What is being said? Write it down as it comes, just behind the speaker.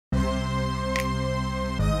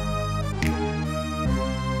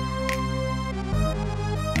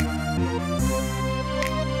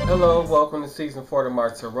Hello, welcome to season 4 of the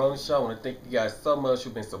MARTEL ROWLAND show. I want to thank you guys so much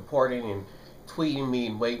who've been supporting and tweeting me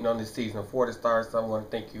and waiting on this season 4 to start. So I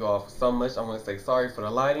want to thank you all so much. I want to say sorry for the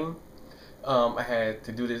lighting. I had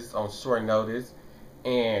to do this on short notice,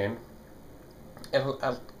 and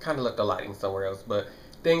I kind of left the lighting somewhere else. But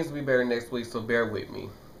things will be better next week, so bear with me.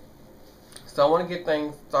 So I want to get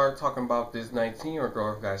things started talking about this 19-year-old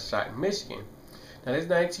girl who got shot in Michigan. Now this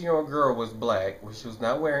 19-year-old girl was black. She was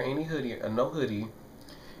not wearing any hoodie, no hoodie.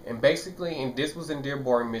 And basically, and this was in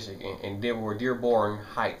Dearborn, Michigan, and Dearborn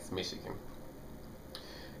Heights, Michigan.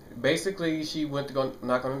 Basically, she went to go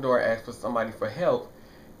knock on the door, ask for somebody for help,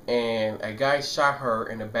 and a guy shot her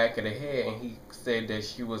in the back of the head, and he said that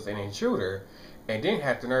she was an intruder, and didn't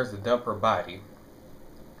have the nerves to dump her body.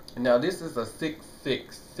 Now, this is a sick,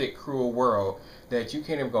 cruel world that you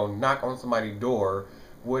can't even go knock on somebody's door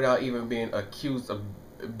without even being accused of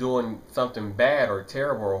doing something bad or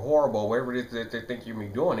terrible or horrible, whatever it is that they think you may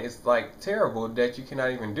be doing. It's like terrible that you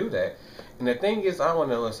cannot even do that. And the thing is, I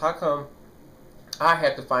want to know is how come I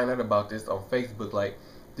had to find out about this on Facebook. Like,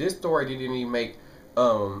 this story didn't even make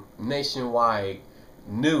nationwide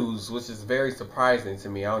news, which is very surprising to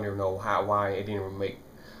me. I don't even know why it didn't even make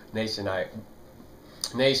nationwide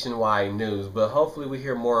news. But hopefully we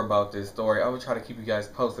hear more about this story. I will try to keep you guys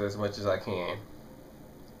posted as much as I can.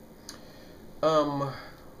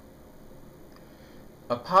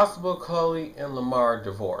 A possible Chloe and Lamar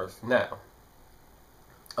divorce. Now,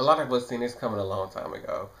 a lot of us seen this coming a long time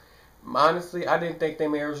ago. Honestly, I didn't think their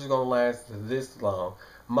marriage was gonna last this long.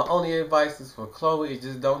 My only advice is for Chloe is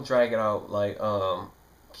just don't drag it out like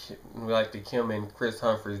the Kim and Chris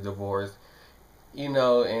Humphries divorce. You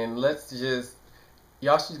know, and let's just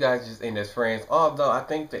y'all should guys just end as friends. Although I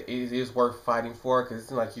think that it is worth fighting for because it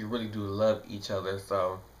seems like you really do love each other.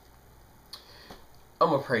 So I'm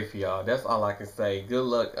gonna pray for y'all. That's all I can say. Good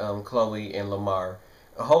luck, Chloe and Lamar.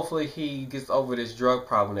 Hopefully he gets over this drug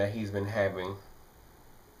problem that he's been having.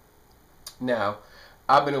 Now,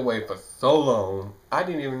 I've been away for so long. I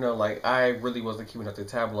didn't even know, like, I really wasn't keeping up the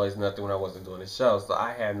tabloids, nothing when I wasn't doing the show. So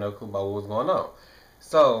I had no clue about what was going on.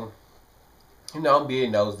 So, you know, I'm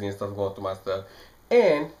being nosy and stuff, going through my stuff.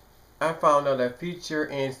 And I found out that Future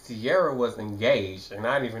and Sierra was engaged. And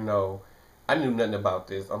I didn't even know. I knew nothing about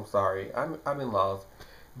this. I'm sorry. I've been lost.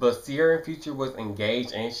 But Sierra and Future was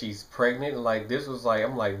engaged and she's pregnant. Like, this was like,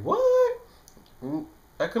 I'm like, what?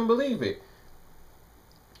 I couldn't believe it.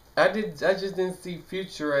 I just didn't see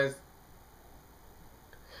Future as.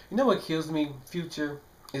 You know what kills me, Future,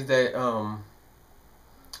 is that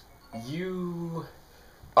you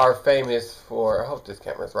are famous for. I hope this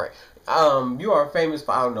camera's right. You are famous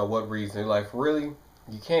for I don't know what reason. Like, really,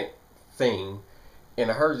 you can't sing, and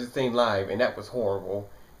I heard you sing live, and that was horrible.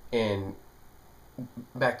 And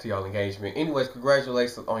back to y'all engagement. Anyways,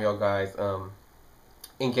 congratulations on y'all guys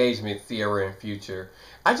engagement, Sierra and Future.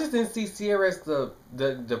 I just didn't see Sierra as the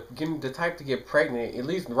type to get pregnant. At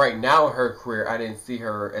least right now in her career, I didn't see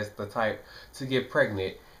her as the type to get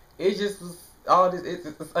pregnant. It just was all this.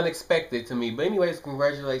 It's unexpected to me. But anyways,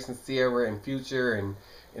 congratulations, Sierra and Future, and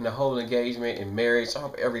the whole engagement and marriage. I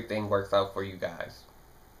hope everything works out for you guys.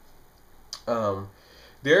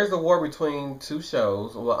 There's a war between two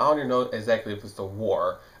shows. Well, I don't even know exactly if it's a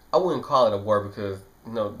war. I wouldn't call it a war because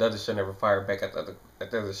the other show never fired back at the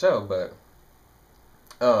other show. But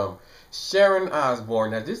Sharon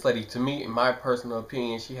Osbourne. Now, this lady, to me, in my personal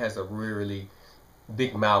opinion, she has a really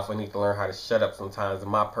big mouth. I need to learn how to shut up sometimes. In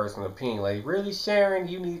my personal opinion, like, really, Sharon,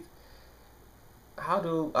 you need. How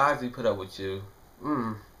do Ozzy put up with you?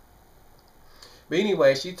 But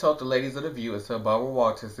anyway, she told the ladies of the View and told Barbara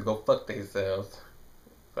Walters to go fuck themselves.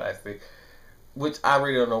 Classic. Which I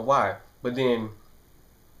really don't know why. But then,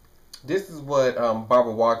 this is what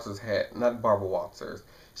Barbara Walters had, not Barbara Walters,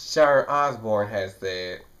 Sharon Osbourne had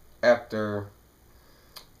said after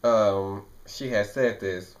she had said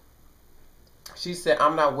this. She said,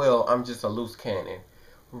 "I'm not well, I'm just a loose cannon."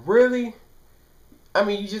 Really? I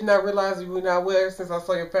mean, you just not realize you were not well. Ever since I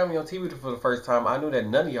saw your family on TV for the first time, I knew that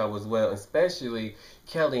none of y'all was well, especially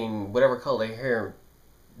Kelly and whatever color hair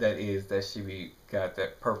that is that she got,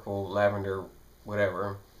 that purple, lavender,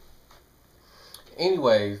 whatever.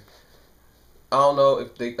 Anyways, I don't know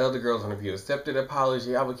if the other girls on the View accepted the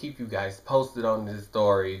apology. I will keep you guys posted on this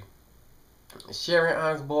story. Sharon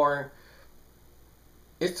Osbourne,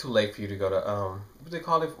 it's too late for you to go to what they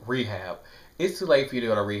call it, rehab. It's too late for you to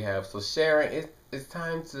go to rehab. So Sharon, it's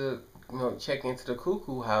time to check into the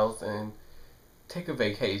cuckoo house and take a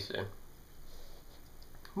vacation.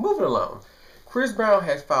 Moving along, Chris Brown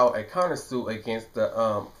has filed a countersuit against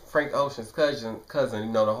the Frank Ocean's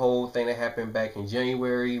cousin. The whole thing that happened back in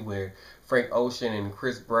January where Frank Ocean and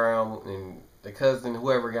Chris Brown and the cousin,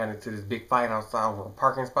 whoever got into this big fight outside over a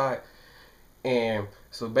parking spot. And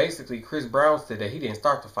so basically, Chris Brown said that he didn't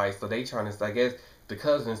start the fight. So they trying to, I guess, the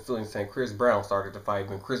cousin is still saying Chris Brown started the fight,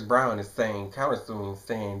 but Chris Brown is saying, countersuing,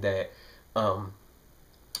 saying that um,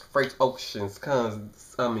 Frank Ocean's cousin,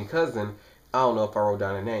 I don't know if I wrote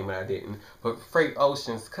down a name, and I didn't, but Frank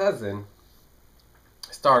Ocean's cousin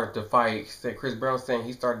started the fight. Said Chris Brown saying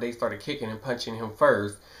they started kicking and punching him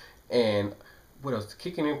first, and what else?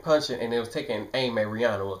 Kicking and punching, and they was taking aim at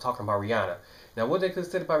Rihanna. We're talking about Rihanna. Now, what they could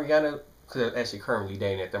say about Rihanna, because they're actually currently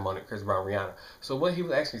dating at the moment, Chris Brown, Rihanna. So what he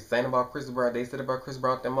was actually saying about Chris Brown, they said about Chris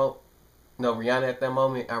Brown at that moment, no, Rihanna at that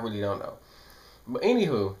moment, I really don't know. But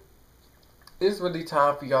anywho, it's really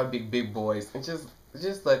time for y'all big boys, and just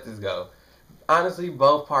let this go. Honestly,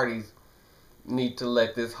 both parties need to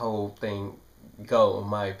let this whole thing go, in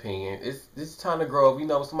my opinion. It's time to grow up. You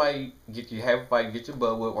know, somebody have a fight, get your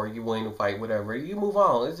butt whipped, or you win a fight, whatever. You move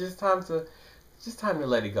on. It's just time to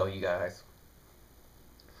let it go, you guys.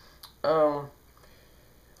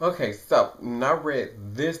 Okay, so when I read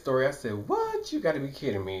this story, I said, "What? You got to be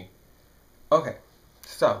kidding me!" Okay,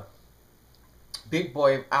 so Big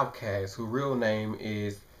Boy of Outkast, whose real name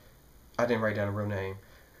is, I didn't write down a real name,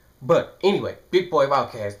 but anyway, Big Boy of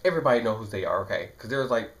Outkast. Everybody know who they are, okay? Because there's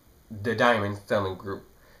like the diamond selling group.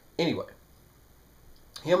 Anyway,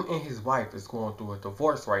 him and his wife is going through a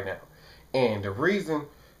divorce right now, and the reason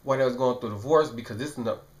why they was going through a divorce because this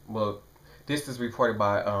is reported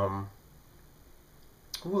by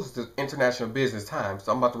who was the International Business Times.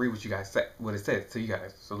 So I'm about to read what you guys said, what it says to you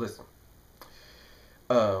guys. So listen.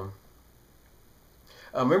 Um,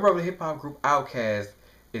 a member of the hip hop group Outkast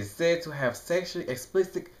is said to have sexually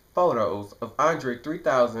explicit photos of Andre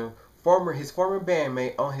 3000, his former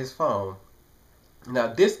bandmate, on his phone.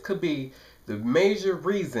 Now, this could be the major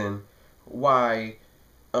reason why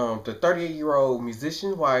the 38-year-old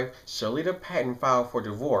musician's wife, Shalita Patton, filed for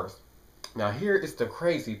divorce. Now, here is the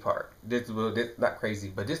crazy part. This not crazy,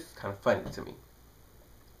 but this is kind of funny to me.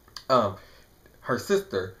 Her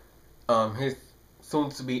sister, his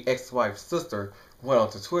soon-to-be ex-wife's sister, went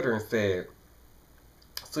onto Twitter and said,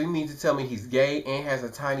 "So you mean to tell me he's gay and has a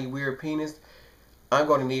tiny weird penis? I'm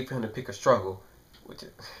going to need for him to pick a struggle,"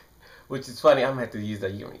 which is funny. I'm gonna have to use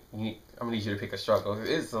that. I'm gonna need you to pick a struggle.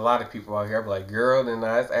 It's a lot of people out here. I'm like, girl, then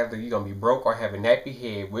that's after you gonna be broke or have a nappy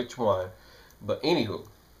head. Which one? But anywho,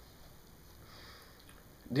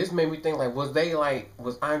 this made me think like, was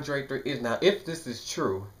Andre 3 is now if this is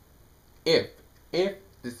true, if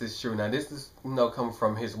this is true, now this is coming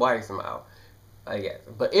from his wife's mouth, I guess.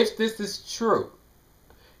 But if this is true,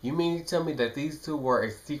 you mean to tell me that these two were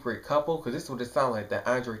a secret couple? Because this would sound like that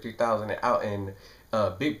Andre 3000 out and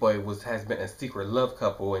Big Boy has been a secret love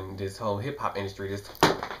couple in this whole hip hop industry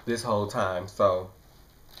this whole time. So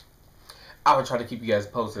I would try to keep you guys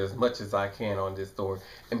posted as much as I can on this story.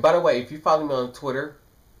 And by the way, if you follow me on Twitter,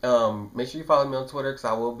 make sure you follow me on Twitter because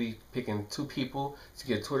I will be picking 2 people to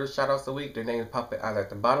get Twitter shoutouts a week. Their names pop either at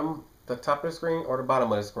the top of the screen or the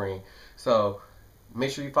bottom of the screen. So make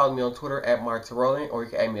sure you follow me on Twitter at MARTEL ROWLAND, or you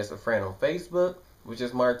can add me as a friend on Facebook, which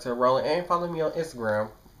is MARTEL ROWLAND, and follow me on Instagram,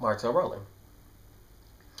 MARTEL ROWLAND.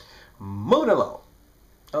 Moving along.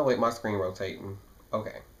 Oh wait, my screen rotating.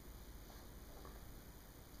 Okay.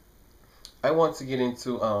 I want to get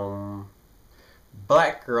into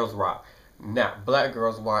Black Girls Rock. Now, Black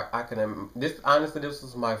Girls Rock, honestly, this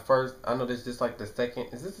was my first. I know this is like the second.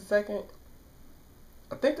 Is this the second?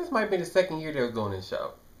 I think this might be the second year they were doing this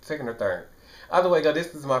show. Second or third. Either way, though,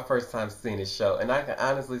 this is my first time seeing this show, and I can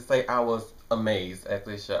honestly say I was amazed at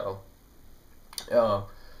this show.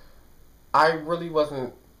 I really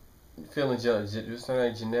wasn't feeling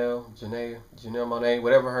Janelle Monáe,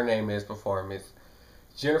 whatever her name is, performance.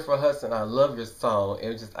 Jennifer Hudson, I love your song. It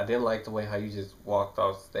was just I didn't like the way how you just walked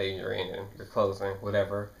off stage or in your closing,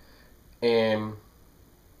 whatever. And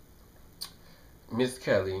Miss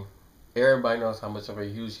Kelly, everybody knows how much of a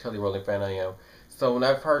huge Kelly Rowland fan I am. So when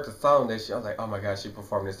I've heard the song I was like, oh my gosh, she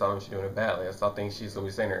performed this song, she's doing it badly. I still think she's gonna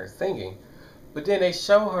be singing or singing. But then they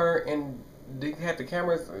show her and they had the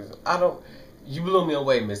cameras. You blew me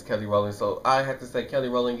away, Miss Kelly Rowland. So I have to say, Kelly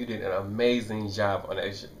Rowland, you did an amazing job on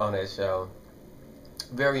that show.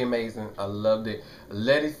 Very amazing. I loved it.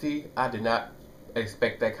 Legacy, I did not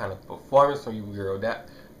expect that kind of performance from you, girl.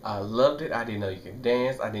 I loved it. I didn't know you could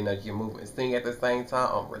dance. I didn't know you could move and sing at the same time.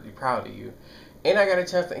 I'm really proud of you. And I got a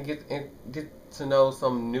chance to get to know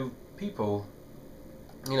some new people,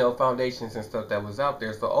 foundations and stuff that was out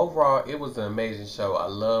there. So overall, it was an amazing show. I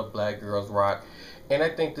love Black Girls Rock. And I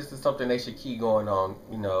think this is something they should keep going on,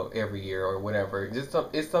 every year or whatever.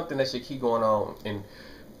 It's something that should keep going on. And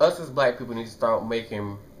us as black people need to start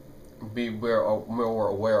making be more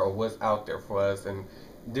aware of what's out there for us and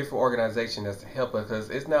different organizations that's to help us, because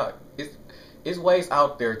it's ways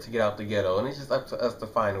out there to get out the ghetto, and it's just up to us to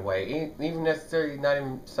find a way. Even necessarily not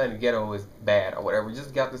even saying the ghetto is bad or whatever.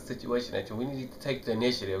 Just got the situation that we need to take the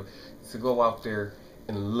initiative to go out there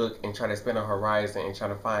and look and try to expand our horizon and try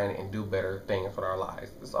to find and do better things with our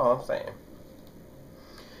lives. That's all I'm saying.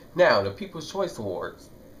 Now, the People's Choice Awards.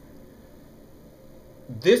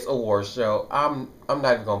 This award show, I'm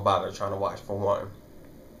not even gonna bother trying to watch, for one.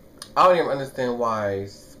 I don't even understand why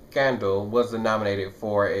Scandal wasn't nominated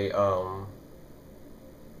for a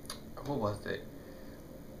what was it?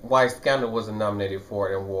 Why Scandal wasn't nominated for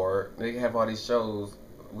an award? They have all these shows,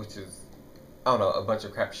 which is, I don't know, a bunch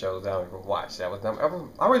of crap shows I don't even watch. I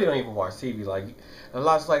really don't even watch TV. Like a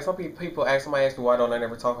lot of, like, some people somebody ask me why don't I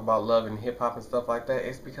never talk about love and hip hop and stuff like that.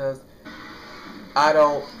 It's because I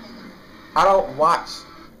don't I don't watch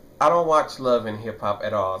I don't watch love and hip hop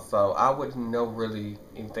at all, so I wouldn't know really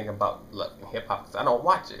anything about love and hip hop. I don't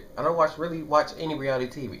watch it. I don't really watch any reality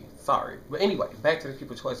TV. Sorry, but anyway, back to the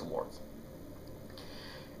People's Choice Awards.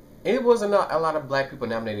 It was not a lot of black people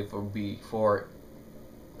nominated for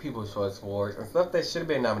People's Choice Awards, and stuff that should have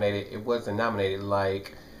been nominated. It wasn't nominated.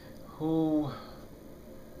 Like who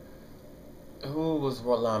was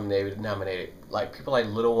nominated? Like people like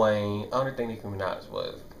Lil Wayne. I don't think Nicki Minaj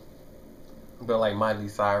was. But like Miley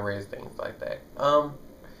Cyrus, things like that.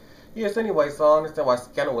 Yes. Anyway, so I understand why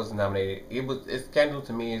Scandal was nominated. Scandal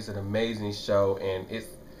to me is an amazing show, and it's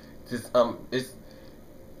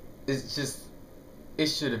just it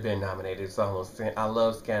should have been nominated. So I'm saying I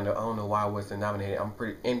love Scandal. I don't know why it wasn't nominated.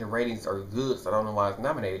 And the ratings are good, so I don't know why it's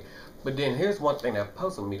nominated. But then here's one thing that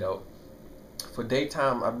puzzled me though. For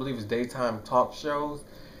daytime, I believe it's daytime talk shows,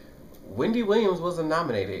 Wendy Williams wasn't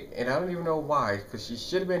nominated, and I don't even know why, because she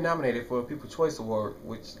should have been nominated for a People's Choice Award,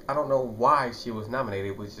 which I don't know why she was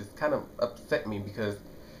nominated, which just kind of upset me because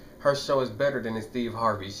her show is better than the Steve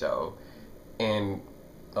Harvey show and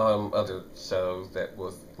other shows that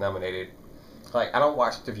was nominated. Like, I don't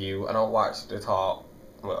watch The View, I don't watch The Talk,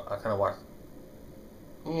 well, I kind of watch,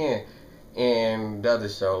 yeah, and the other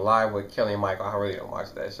show, Live with Kelly and Michael, I really don't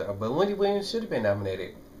watch that show, but Wendy Williams should have been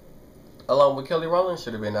nominated, along with Kelly Rowland,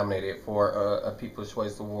 should have been nominated for a People's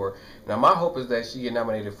Choice Award. Now, my hope is that she get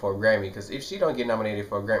nominated for a Grammy, because if she don't get nominated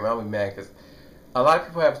for a Grammy, I'll be mad, because a lot of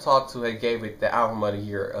people have talked to and gave it the Album of the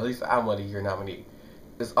Year, at least the Album of the Year nominee.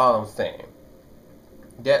 That's all I'm saying.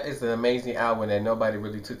 That is an amazing album that nobody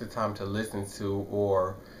really took the time to listen to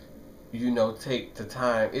or, take the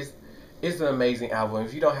time. It's an amazing album.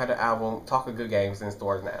 If you don't have the album, Talk a Good Game is in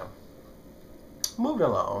stores now. Moving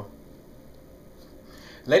along.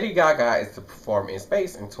 Lady Gaga is to perform in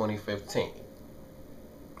space in 2015.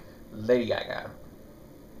 Lady Gaga.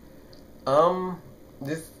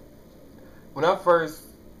 This when I first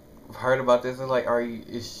heard about this, I was like,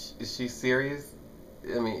 is she serious?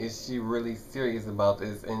 I mean, is she really serious about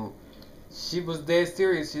this? And she was dead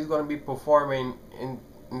serious. She's going to be performing in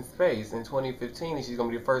space in 2015, and she's going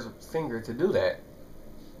to be the first singer to do that.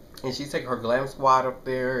 And she's taking her glam squad up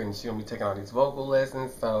there, and she's going to be taking all these vocal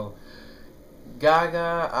lessons. So,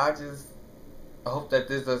 Gaga, I hope that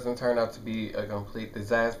this doesn't turn out to be a complete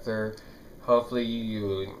disaster. Hopefully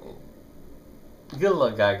you good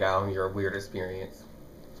luck, Gaga, on your weird experience.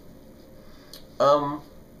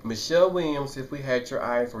 Michelle Williams, If We Had Your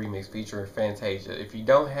Eyes remix featuring Fantasia. If you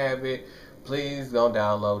don't have it, please don't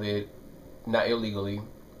download it. Not illegally.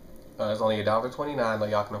 It's only $1.29, though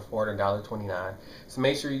y'all can afford $1.29. So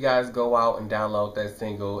make sure you guys go out and download that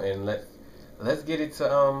single, and let's get it to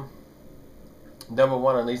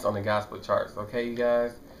 #1, at least on the gospel charts. Okay, you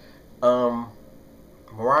guys.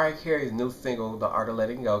 Mariah Carey's new single, The Art of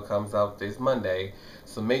Letting Go, comes out this Monday.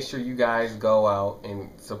 So make sure you guys go out and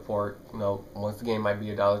support. Once again, it might be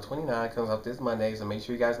 $1.29. Comes out this Monday. So make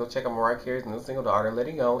sure you guys go check out Mariah Carey's new single, The Art of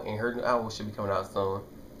Letting Go, and her new album should be coming out soon.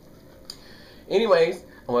 Anyways,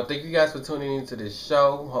 I want to thank you guys for tuning into this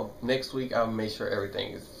show. Hope next week I'll make sure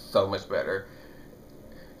everything is so much better.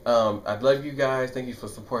 I love you guys. Thank you for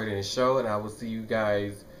supporting the show, and I will see you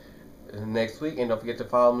guys next week. And don't forget to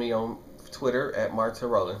follow me on Twitter at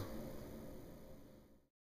MARTEL.